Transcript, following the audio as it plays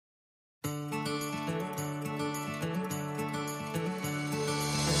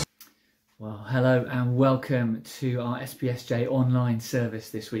Hello and welcome to our SPSJ Online service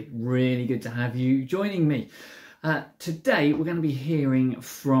this week. Really good to have you joining me. Today we're going to be hearing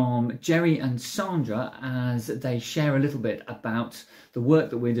from Geri and Sandra as they share a little bit about the work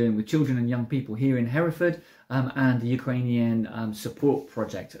that we're doing with children and young people here in Hereford and the Ukrainian support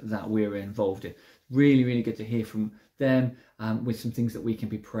project that we're involved in. Really good to hear from them with some things that we can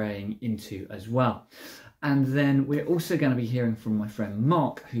be praying into as well. And then we're also going to be hearing from my friend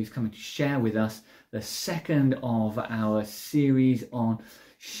Mark, who's coming to share with us the second of our series on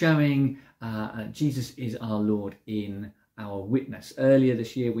showing Jesus is our Lord in our witness. Earlier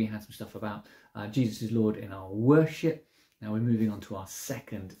this year, we had some stuff about Jesus is Lord in our worship. Now we're moving on to our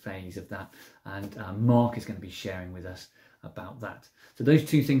second phase of that. And Mark is going to be sharing with us about that. So those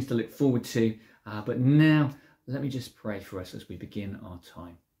two things to look forward to. But now, let me just pray for us as we begin our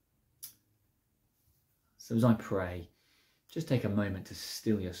time. So as I pray, just take a moment to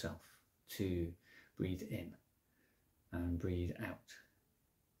still yourself, to breathe in and breathe out,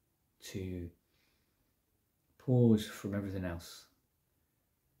 to pause from everything else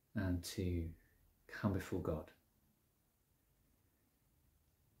and to come before God.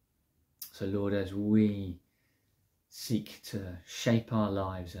 So Lord, as we seek to shape our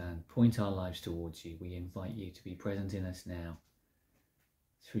lives and point our lives towards you, we invite you to be present in us now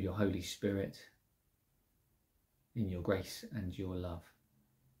through your Holy Spirit, in your grace and your love.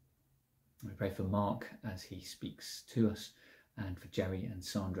 We pray for Mark as he speaks to us, and for Geri and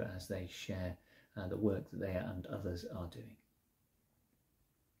Sandra as they share the work that they and others are doing.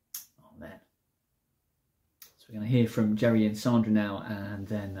 Amen. So we're going to hear from Geri and Sandra now, and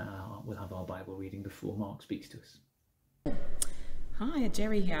then we'll have our Bible reading before Mark speaks to us. Hi,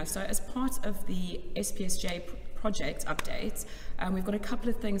 Geri here. So as part of the SPSJ project updates, we've got a couple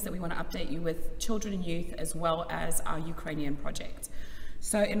of things that we want to update you with children and youth, as well as our Ukrainian project.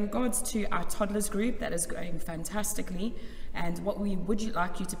 So in regards to our toddlers group, that is going fantastically, and what we would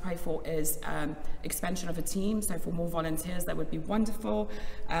like you to pray for is expansion of a team. So for more volunteers, that would be wonderful.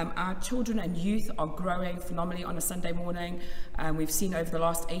 Our children and youth are growing phenomenally on a Sunday morning. We've seen over the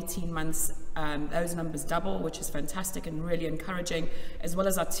last 18 months those numbers double, which is fantastic and really encouraging, as well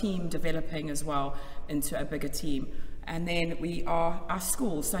as our team developing as well into a bigger team. And then we are our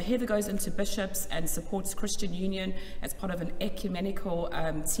schools. So Heather goes into Bishops and supports Christian Union as part of an ecumenical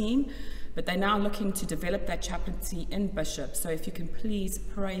team, but they're now looking to develop that chaplaincy in Bishops. So if you can please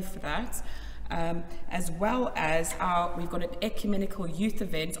pray for that. As well as we've got an ecumenical youth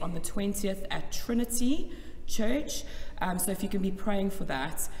event on the 20th at Trinity Church. So if you can be praying for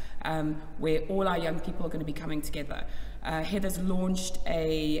that, where all our young people are going to be coming together. Heather's launched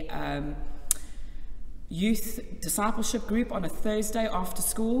a youth discipleship group on a Thursday after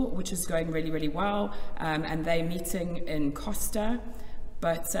school, which is going really well, and they're meeting in Costa.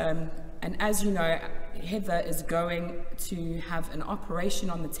 But and as you know, Heather is going to have an operation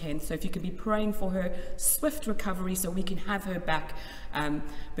on the 10th, so if you could be praying for her swift recovery so we can have her back,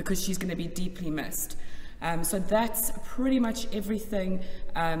 because she's going to be deeply missed. So that's pretty much everything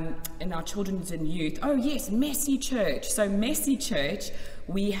in our children's and youth. Oh yes, Messy Church. So Messy Church,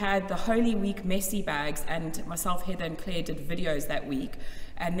 we had the Holy Week messy bags, and myself, Heather and Claire did videos that week.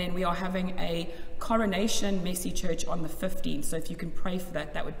 And then we are having a coronation Messy Church on the 15th. So if you can pray for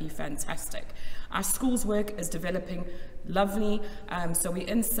that, that would be fantastic. Our schools work is developing lovely. So we're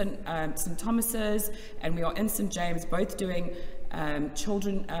in St. Thomas's and we are in St. James, both doing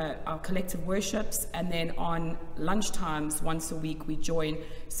children, our collective worships, and then on lunchtimes once a week we join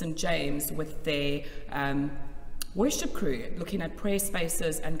St. James with their worship crew, looking at prayer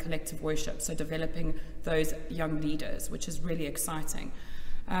spaces and collective worship, so developing those young leaders, which is really exciting.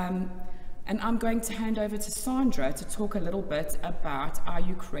 And I'm going to hand over to Sandra to talk a little bit about our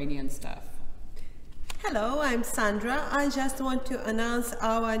Ukrainian stuff. Hello, I'm Sandra. I just want to announce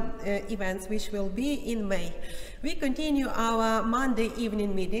our events which will be in May. We continue our Monday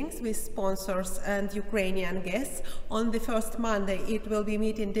evening meetings with sponsors and Ukrainian guests. On the first Monday, it will be a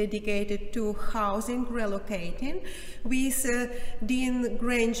meeting dedicated to housing, relocating, with Dean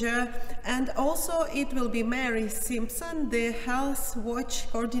Granger, and also it will be Mary Simpson, the Health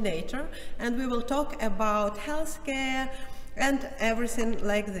Watch coordinator, and we will talk about healthcare and everything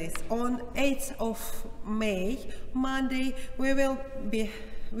like this. On 8th of May, Monday, we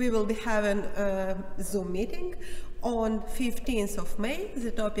will be having a Zoom meeting. On 15th of May,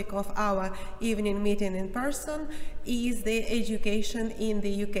 the topic of our evening meeting in person is the education in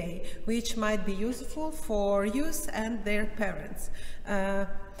the UK, which might be useful for youth and their parents.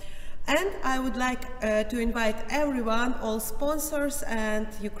 And I would like to invite everyone, all sponsors and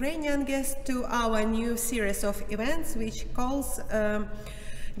Ukrainian guests, to our new series of events, which calls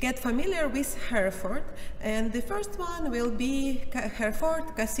get familiar with Hereford, and the first one will be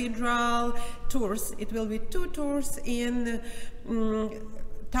Hereford Cathedral tours. It will be 2 tours in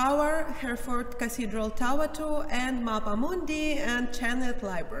Tower, Hereford Cathedral Tower 2, and Mappa Mundi and Chenet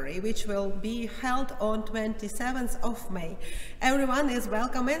Library, which will be held on 27th of May. Everyone is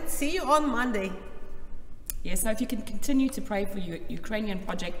welcome, and see you on Monday. Yes, so if you can continue to pray for your Ukrainian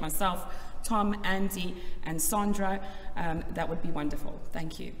project, myself, Tom, Andy, and Sandra, that would be wonderful.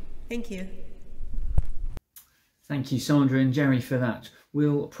 Thank you. Thank you. Thank you, Sandra and Geri, for that.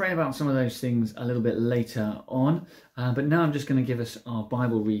 We'll pray about some of those things a little bit later on, but now I'm just going to give us our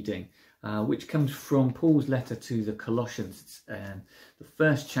Bible reading, which comes from Paul's letter to the Colossians, the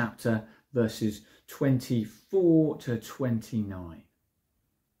first chapter, verses 24 to 29.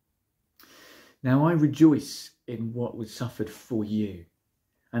 Now I rejoice in what was suffered for you,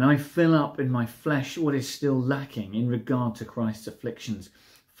 and I fill up in my flesh what is still lacking in regard to Christ's afflictions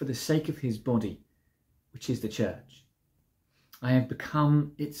for the sake of his body, which is the church. I have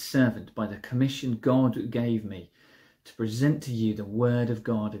become its servant by the commission God gave me to present to you the word of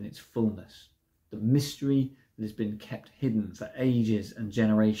God in its fullness, the mystery that has been kept hidden for ages and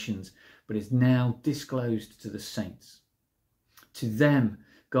generations, but is now disclosed to the saints. To them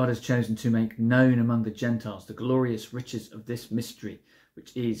God has chosen to make known among the Gentiles the glorious riches of this mystery,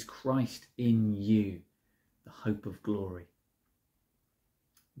 which is Christ in you, the hope of glory.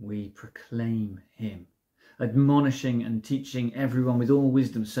 We proclaim him, admonishing and teaching everyone with all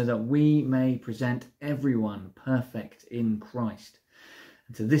wisdom, so that we may present everyone perfect in Christ.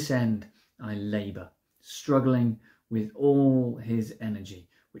 And to this end I labour, struggling with all his energy,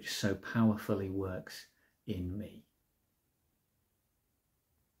 which so powerfully works in me.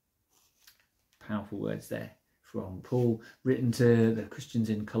 Powerful words there from Paul, written to the Christians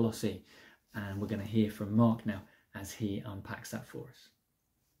in Colossae, and we're going to hear from Mark now as he unpacks that for us.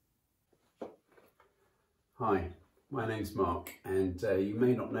 Hi, my name's Mark, and you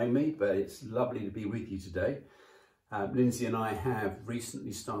may not know me, but it's lovely to be with you today. Lindsay and I have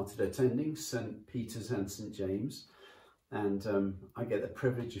recently started attending St. Peter's and St. James, and I get the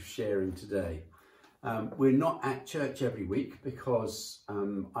privilege of sharing today. We're not at church every week because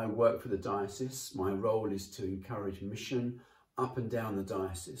I work for the diocese. My role is to encourage mission up and down the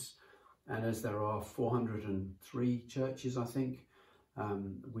diocese. And as there are 403 churches, I think,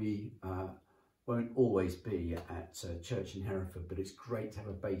 we won't always be at church in Hereford, but it's great to have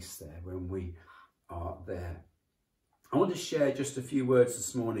a base there when we are there. I want to share just a few words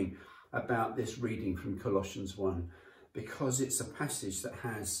this morning about this reading from Colossians 1, because it's a passage that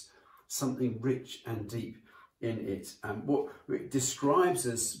has something rich and deep in it. What it describes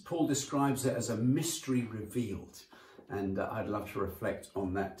as, Paul describes it as a mystery revealed. And I'd love to reflect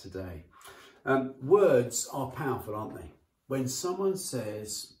on that today. Words are powerful, aren't they? When someone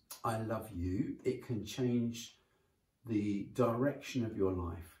says, I love you, it can change the direction of your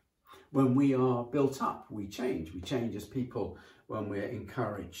life. When we are built up, we change. We change as people when we're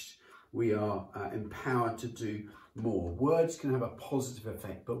encouraged. We are empowered to do more. Words can have a positive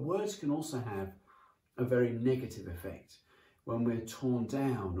effect, but words can also have a very negative effect. When we're torn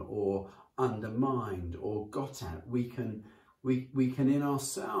down or undermined or got at, we can in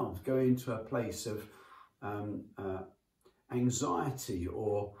ourselves go into a place of anxiety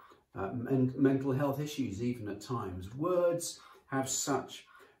or and mental health issues even at times. Words have such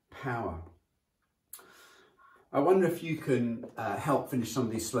power. I wonder if you can help finish some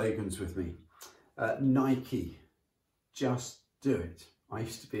of these slogans with me. Nike, just do it. I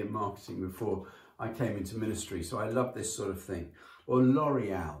used to be in marketing before I came into ministry, so I love this sort of thing. Or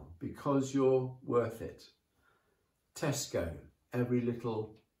L'Oreal, because you're worth it. Tesco, every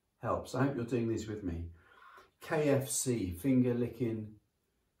little helps. I hope you're doing these with me. KFC, finger licking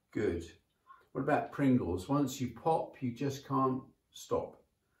good. What about Pringles? Once you pop, you just can't stop.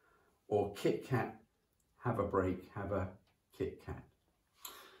 Or Kit Kat, have a break, have a Kit Kat.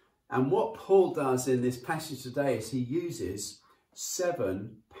 And what Paul does in this passage today is he uses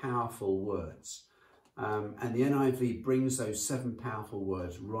 7 powerful words. And the NIV brings those 7 powerful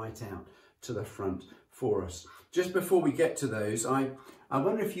words right out to the front for us. Just before we get to those, I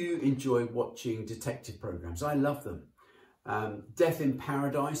wonder if you enjoy watching detective programs. I love them. Death in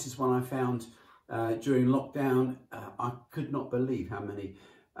Paradise is one I found during lockdown. I could not believe how many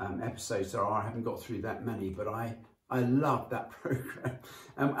episodes there are. I haven't got through that many, but I love that program.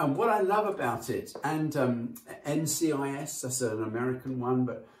 And what I love about it, and NCIS, that's an American one,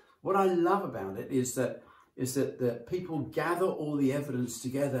 but what I love about it is that people gather all the evidence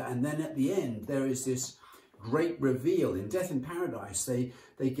together, and then at the end there is this great reveal. In Death in Paradise, they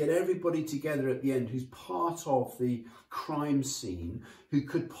get everybody together at the end who's part of the crime scene, who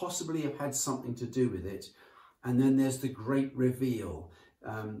could possibly have had something to do with it. And then there's the great reveal.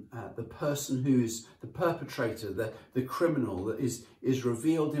 The person who is the perpetrator, the criminal, that is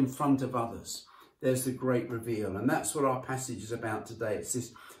revealed in front of others. There's the great reveal. And that's what our passage is about today. It's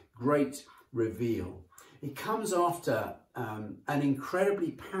this great reveal. It comes after an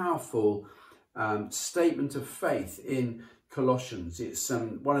incredibly powerful statement of faith in Colossians. It's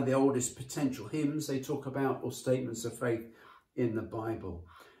one of the oldest potential hymns they talk about, or statements of faith in the Bible.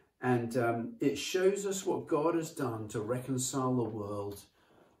 And it shows us what God has done to reconcile the world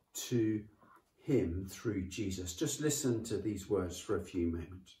to him through Jesus. Just listen to these words for a few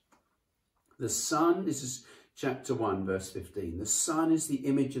moments. The Son, this is chapter 1, verse 15. The Son is the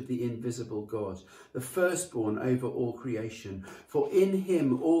image of the invisible God, the firstborn over all creation. For in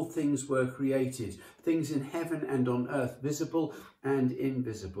him all things were created, things in heaven and on earth, visible and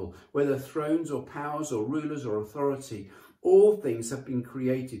invisible, whether thrones or powers or rulers or authority. All things have been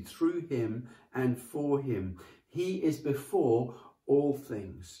created through him and for him. He is before all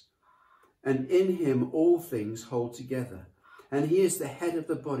things, and in him all things hold together. And he is the head of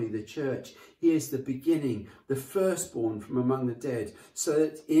the body, the church. He is the beginning, the firstborn from among the dead, so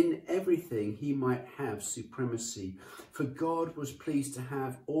that in everything he might have supremacy. For God was pleased to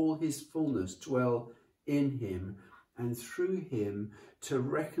have all his fullness dwell in him, and through him to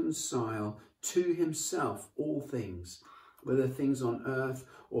reconcile to himself all things, whether things on earth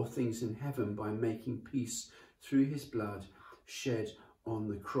or things in heaven, by making peace through his blood shed on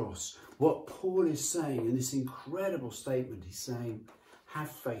the cross. What Paul is saying in this incredible statement, he's saying,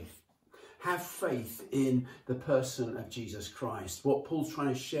 have faith. Have faith in the person of Jesus Christ. What Paul's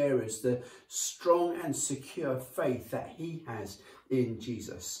trying to share is the strong and secure faith that he has in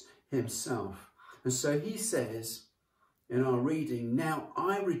Jesus himself. And so he says in our reading, now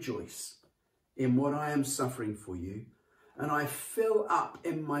I rejoice in what I am suffering for you, and I fill up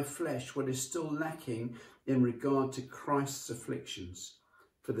in my flesh what is still lacking in regard to Christ's afflictions,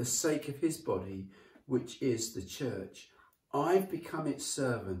 for the sake of his body, which is the church. I've become its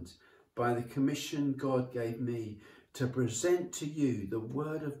servant by the commission God gave me to present to you the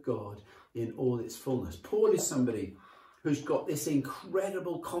word of God in all its fullness. Paul is somebody who's got this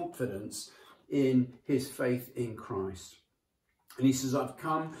incredible confidence in his faith in Christ. And he says, I've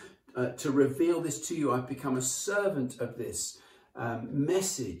come to reveal this to you. I've become a servant of this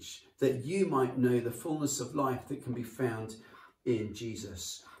message, that you might know the fullness of life that can be found in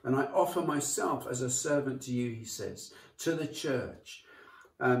Jesus. And I offer myself as a servant to you, he says, to the church.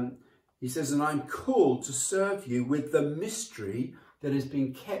 He says, and I'm called to serve you with the mystery that has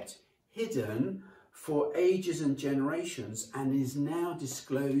been kept hidden for ages and generations and is now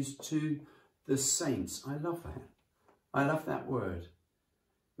disclosed to the saints. I love that. I love that word.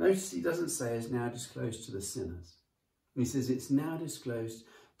 Notice he doesn't say is now disclosed to the sinners. He says it's now disclosed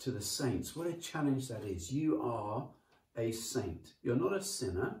to the saints. What a challenge that is. You are a saint. You're not a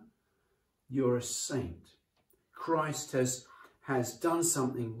sinner. You're a saint. Christ has done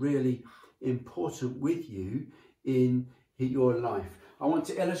something really important with you in your life. I want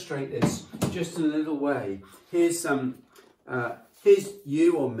to illustrate this just in a little way. Here's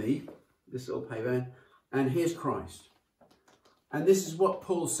you or me, this little paper, and here's Christ. And this is what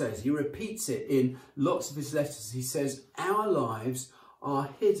Paul says. He repeats it in lots of his letters. He says, our lives are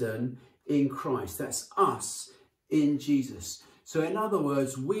hidden in Christ. That's us in Jesus. So in other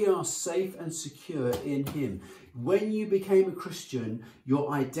words, we are safe and secure in him. When you became a Christian,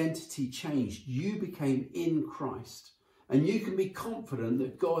 your identity changed. You became in Christ. And you can be confident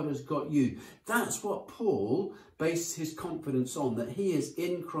that God has got you. That's what Paul bases his confidence on, that he is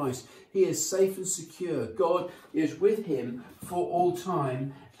in Christ. He is safe and secure. God is with him for all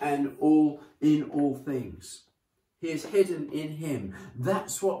time and in all things. He is hidden in him.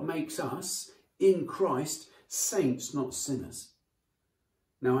 That's what makes us, in Christ, saints, not sinners.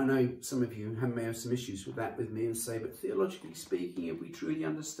 Now, I know some of you may have some issues with that with me and say, but theologically speaking, if we truly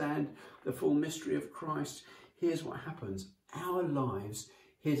understand the full mystery of Christ, here's what happens. Our lives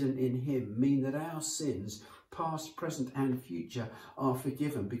hidden in him mean that our sins, past, present and future, are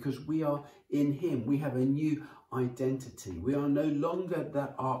forgiven because we are in him. We have a new identity. We are no longer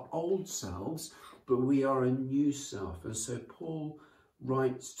our old selves, but we are a new self. And so Paul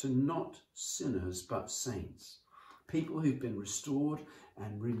writes to not sinners, but saints, people who've been restored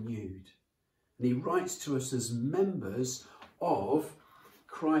and renewed. And he writes to us as members of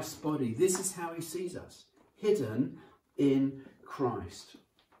Christ's body. This is how he sees us, hidden in Christ.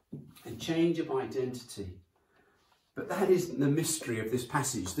 A change of identity. But that isn't the mystery of this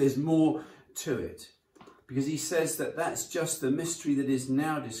passage. There's more to it. because he says that that's just the mystery that is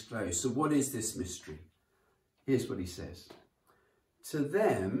now disclosed. So what is this mystery? Here's what he says. To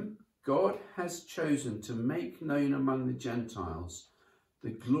them, God has chosen to make known among the Gentiles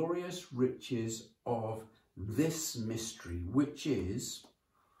the glorious riches of this mystery, which is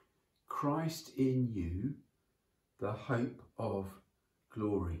Christ in you, the hope of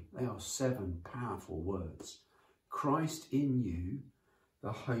glory. They are 7 powerful words. Christ in you,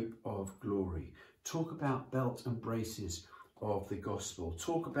 the hope of glory. Talk about belt and braces of the gospel.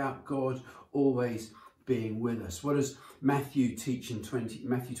 Talk about God always being with us. What does Matthew teach in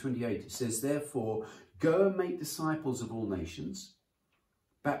Matthew 28? It says, therefore, go and make disciples of all nations,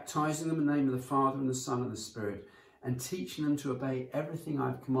 baptizing them in the name of the Father and the Son and the Spirit, and teaching them to obey everything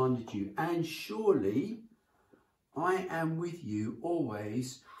I've commanded you. And surely I am with you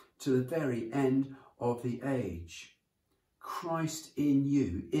always to the very end of the age. Christ in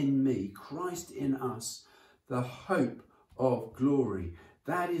you, in me, Christ in us, the hope of glory.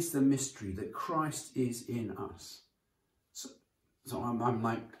 That is the mystery, that Christ is in us. So I'm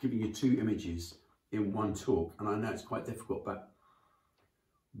like giving you 2 images in one talk, and I know it's quite difficult, but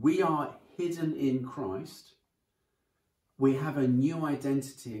we are hidden in Christ. We have a new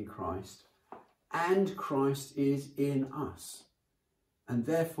identity in Christ, and Christ is in us. And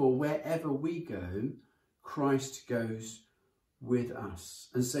therefore, wherever we go, Christ goes with us.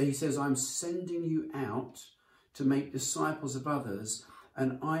 And so he says, I'm sending you out to make disciples of others,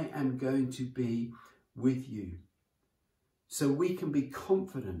 and I am going to be with you. So we can be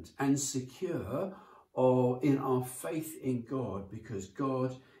confident and secure in our faith in God, because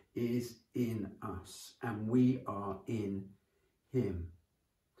God is in us and we are in him.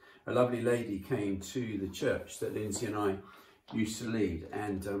 A lovely lady came to the church that Lindsay and I used to lead,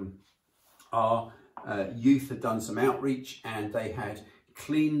 and our youth had done some outreach, and they had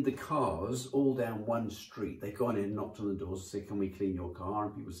cleaned the cars all down one street. They'd gone in, knocked on the doors and said, can we clean your car?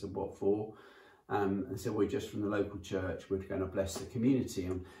 And people said, what for? And said, we're just from the local church, we're going to bless the community.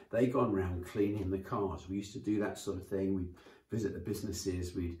 And they'd gone around cleaning the cars. We used to do that sort of thing. We'd visit the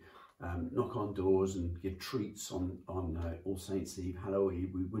businesses, we'd knock on doors and give treats on All Saints Eve,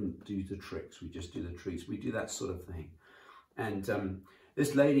 Halloween. We wouldn't do the tricks, we just do the treats. We do that sort of thing. And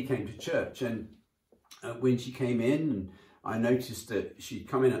this lady came to church, and when she came in, and I noticed that she'd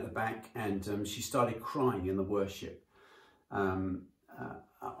come in at the back, and she started crying in the worship.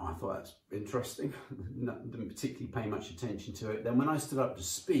 I thought that's interesting. Didn't particularly pay much attention to it. Then when I stood up to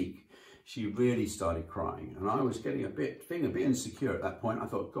speak, she really started crying, and I was getting a bit insecure at that point. I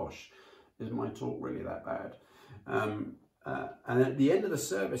thought, gosh, is my talk really that bad? And at the end of the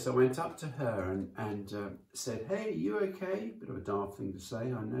service, I went up to her and said, hey, you okay? Bit of a daft thing to say,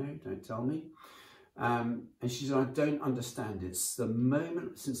 I know, don't tell me. And she said, I don't understand. It's the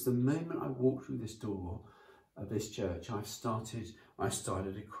moment, since the moment I walked through this door of this church, I started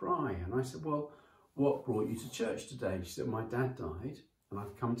to cry. And I said, well, what brought you to church today? She said, my dad died, and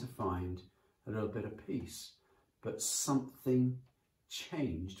I've come to find a little bit of peace. But something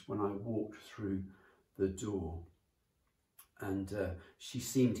changed when I walked through the door. And she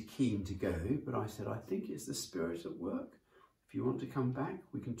seemed keen to go, but I said, I think it's the Spirit at work. If you want to come back,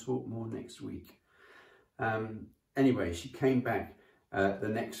 we can talk more next week. Anyway, she came back the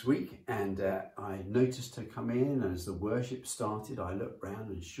next week, and I noticed her come in, and as the worship started, I looked round,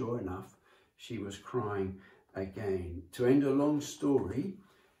 and sure enough, she was crying again. To end a long story,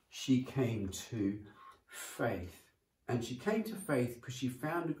 she came to faith. And she came to faith because she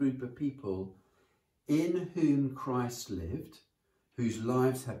found a group of people in whom Christ lived, whose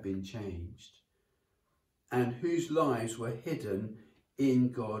lives had been changed, and whose lives were hidden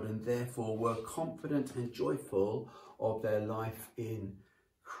in God, and therefore were confident and joyful of their life in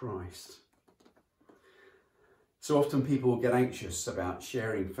Christ. So often people get anxious about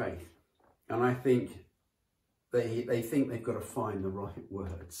sharing faith, and I think they think they've got to find the right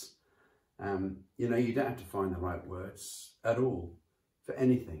words. You know, you don't have to find the right words at all for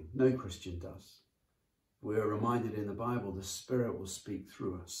anything. No Christian does. We're reminded in the Bible the Spirit will speak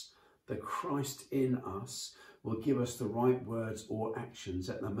through us. The Christ in us will give us the right words or actions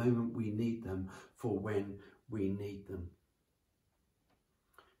at the moment we need them, for when we need them.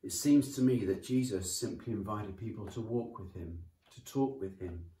 It seems to me that Jesus simply invited people to walk with him, to talk with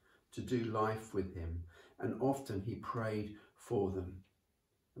him, to do life with him, and often he prayed for them.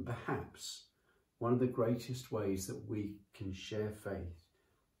 And perhaps one of the greatest ways that we can share faith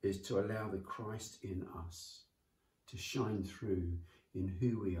is to allow the Christ in us to shine through in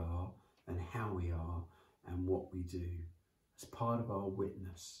who we are and how we are and what we do, as part of our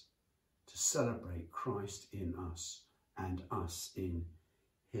witness, to celebrate Christ in us and us in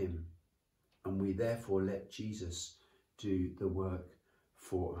him. and we therefore let Jesus do the work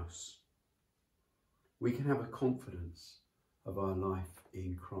for us. We can have a confidence of our life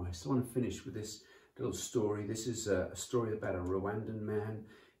in Christ. I want to finish with this little story. This is a story about a Rwandan man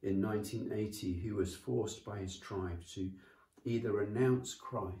in 1980 who was forced by his tribe to either renounce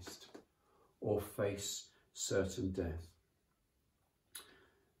Christ or face certain death.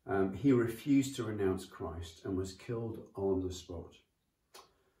 He refused to renounce Christ and was killed on the spot.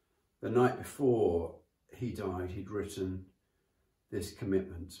 The night before he died, he'd written this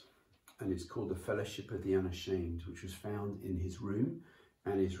commitment, and it's called the Fellowship of the Unashamed, which was found in his room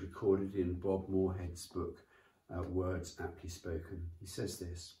and is recorded in Bob Moorhead's book, Words Aptly Spoken. He says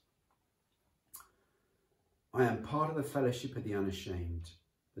this: I am part of the Fellowship of the Unashamed.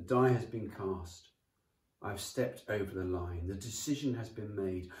 The die has been cast. I've stepped over the line. The decision has been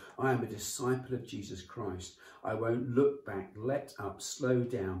made. I am a disciple of Jesus Christ. I won't look back, let up, slow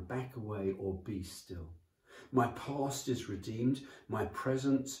down, back away, or be still. My past is redeemed. My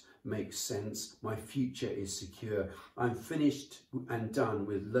present makes sense. My future is secure. I'm finished and done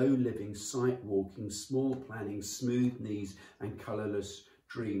with low living, sight walking, small planning, smooth knees and colourless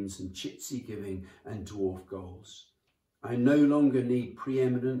dreams and chitsy giving and dwarf goals. I no longer need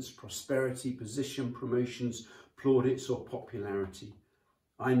preeminence, prosperity, position, promotions, plaudits or popularity.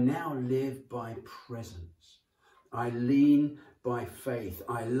 I now live by presence. I lean by faith.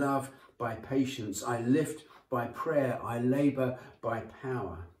 I love by patience. I lift by prayer. I labour by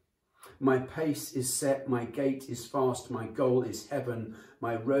power. My pace is set, my gait is fast, my goal is heaven,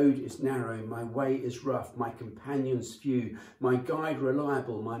 my road is narrow, my way is rough, my companions few, my guide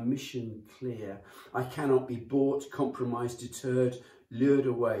reliable, my mission clear. I cannot be bought, compromised, deterred, lured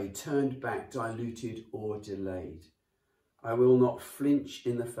away, turned back, diluted or delayed. I will not flinch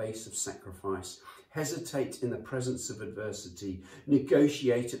in the face of sacrifice, hesitate in the presence of adversity,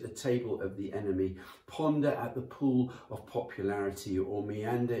 negotiate at the table of the enemy, ponder at the pool of popularity, or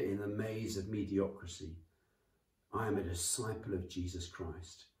meander in the maze of mediocrity. I am a disciple of Jesus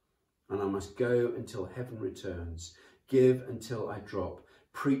Christ, and I must go until heaven returns, give until I drop,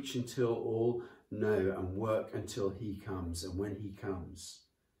 preach until all know, and work until he comes. And when he comes,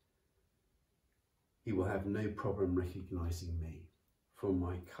 he will have no problem recognizing me, for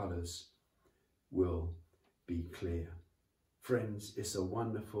my colours will be clear. Friends, it's a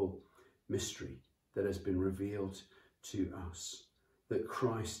wonderful mystery that has been revealed to us, that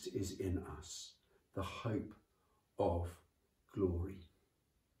Christ is in us, the hope of glory.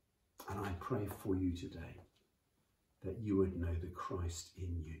 And I pray for you today that you would know the Christ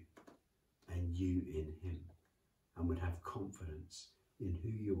in you and you in him, and would have confidence in who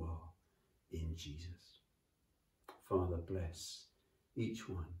you are in Jesus. Father, bless each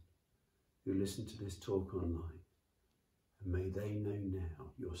one who listen to this talk online, and may they know now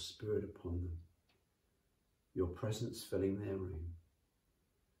your Spirit upon them, your presence filling their room,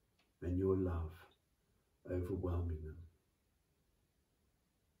 and your love overwhelming them.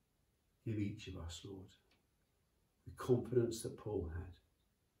 Give each of us, Lord, the confidence that Paul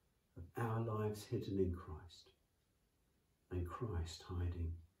had of our lives hidden in Christ and Christ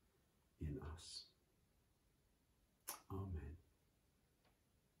hiding in us. Amen.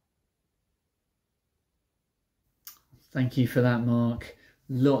 Thank you for that, Mark.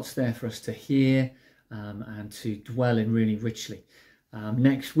 Lots there for us to hear and to dwell in really richly.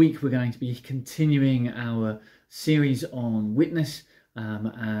 Next week, we're going to be continuing our series on witness,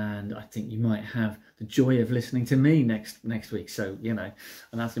 and I think you might have the joy of listening to me next week. So, you know,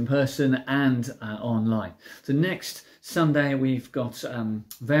 and that's in person and online. So next Sunday, we've got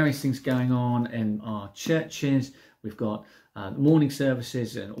various things going on in our churches. We've got morning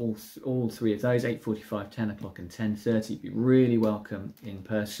services, and all three of those, 8:45, 10 o'clock and 10:30. You'd be really welcome in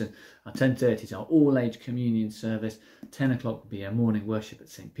person. 10:30 is our all-age communion service. 10 o'clock will be our morning worship at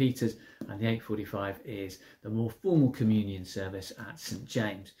St. Peter's, and the 8:45 is the more formal communion service at St.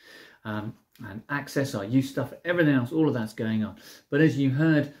 James. And access our youth stuff, everything else, all of that's going on. But as you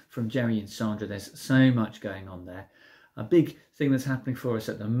heard from Geri and Sandra, there's so much going on there. A big thing that's happening for us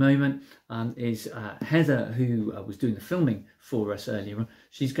at the moment is Heather, who was doing the filming for us earlier on.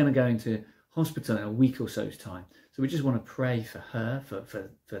 She's going to go into hospital in a week or so's time. So we just want to pray for her,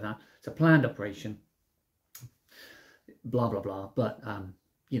 for that. It's a planned operation, blah, blah, blah. But,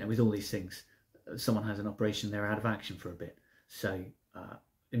 you know, with all these things, someone has an operation, they're out of action for a bit. So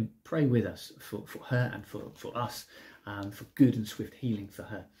pray with us for her and for us. For good and swift healing for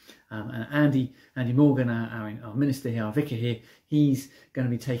her. And Andy Morgan, our minister here, our vicar here, he's going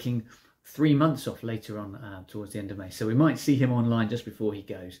to be taking 3 months off later on towards the end of May. So we might see him online just before he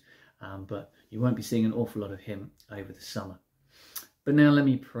goes, but you won't be seeing an awful lot of him over the summer. But now let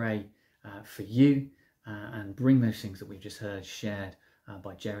me pray for you and bring those things that we've just heard shared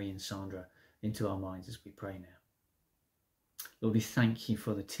by Geri and Sandra into our minds as we pray now. Lord, we thank you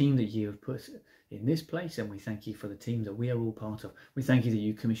for the team that you have put in this place, and we thank you for the team that we are all part of. We thank you that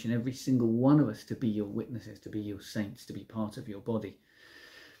you commission every single one of us to be your witnesses, to be your saints, to be part of your body.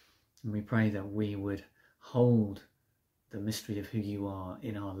 And we pray that we would hold the mystery of who you are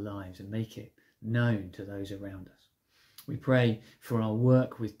in our lives and make it known to those around us. We pray for our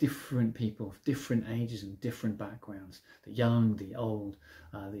work with different people of different ages and different backgrounds, the young, the old,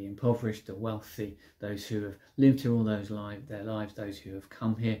 the impoverished, the wealthy, those who have lived here all their lives, those who have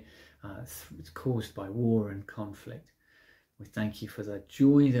come here caused by war and conflict. We thank you for the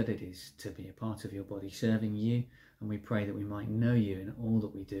joy that it is to be a part of your body, serving you, and we pray that we might know you in all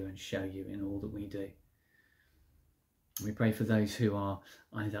that we do and show you in all that we do. We pray for those who are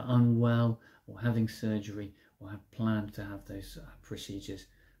either unwell or having surgery or have planned to have those procedures.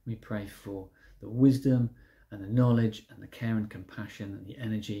 We pray for the wisdom and the knowledge and the care and compassion and the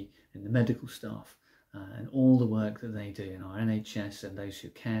energy in the medical staff and all the work that they do in our NHS and those who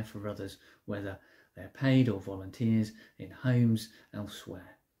care for others, whether they're paid or volunteers in homes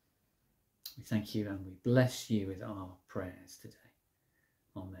elsewhere. We thank you and we bless you with our prayers today.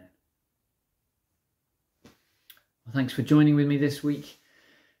 Amen. Well, thanks for joining with me this week.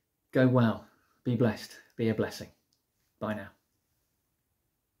 Go well, be blessed, be a blessing. Bye now.